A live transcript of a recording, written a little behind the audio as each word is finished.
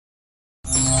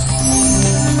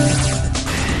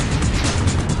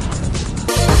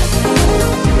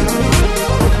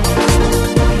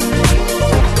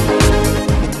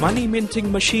money-minting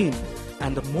machine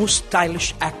and the most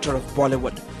stylish actor of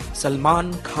Bollywood,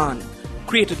 Salman Khan,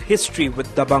 created history with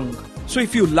Dabangg. So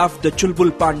if you love the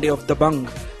Chulbul Pandey of Dabangg,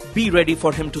 be ready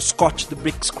for him to scorch the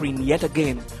big screen yet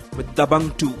again with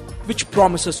Dabangg 2, which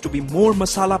promises to be more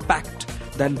masala-packed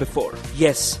than before.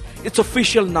 Yes, it's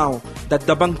official now that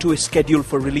Dabangg 2 is scheduled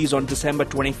for release on December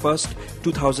 21st,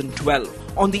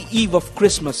 2012, on the eve of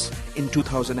Christmas in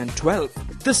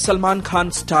 2012. This Salman Khan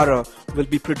starrer will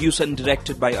be produced and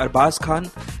directed by Arbaz Khan,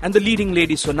 and the leading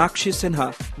lady Sonakshi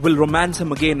Sinha will romance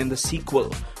him again in the sequel,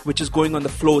 which is going on the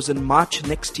floors in March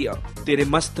next year. Tere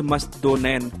Mast Mast Do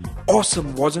Nain.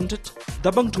 Awesome, wasn't it?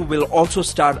 Dabangg 2 will also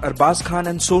star Arbaz Khan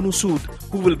and Sonu Sood,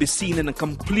 who will be seen in a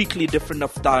completely different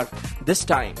avatar this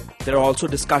time. There are also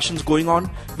discussions going on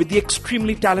with the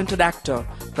extremely talented actor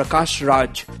Prakash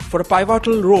Raj for a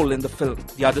pivotal role in the film.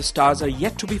 The other stars are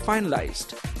yet to be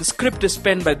finalized. The script is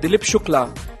penned by Dilip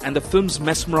Shukla and the film's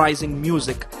mesmerizing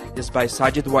music is by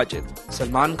Sajid Wajid.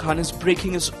 Salman Khan is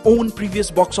breaking his own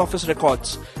previous box office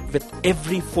records with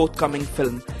every forthcoming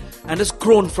film and has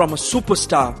grown from a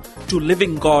superstar to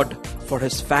living god for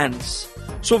his fans.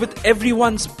 So with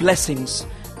everyone's blessings,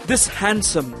 this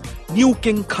handsome new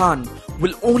King Khan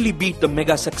will only beat the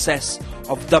mega success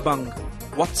of Dabangg.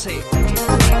 What say?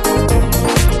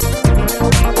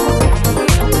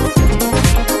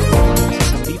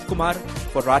 Sandeep Kumar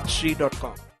for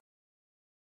Rajshri.com.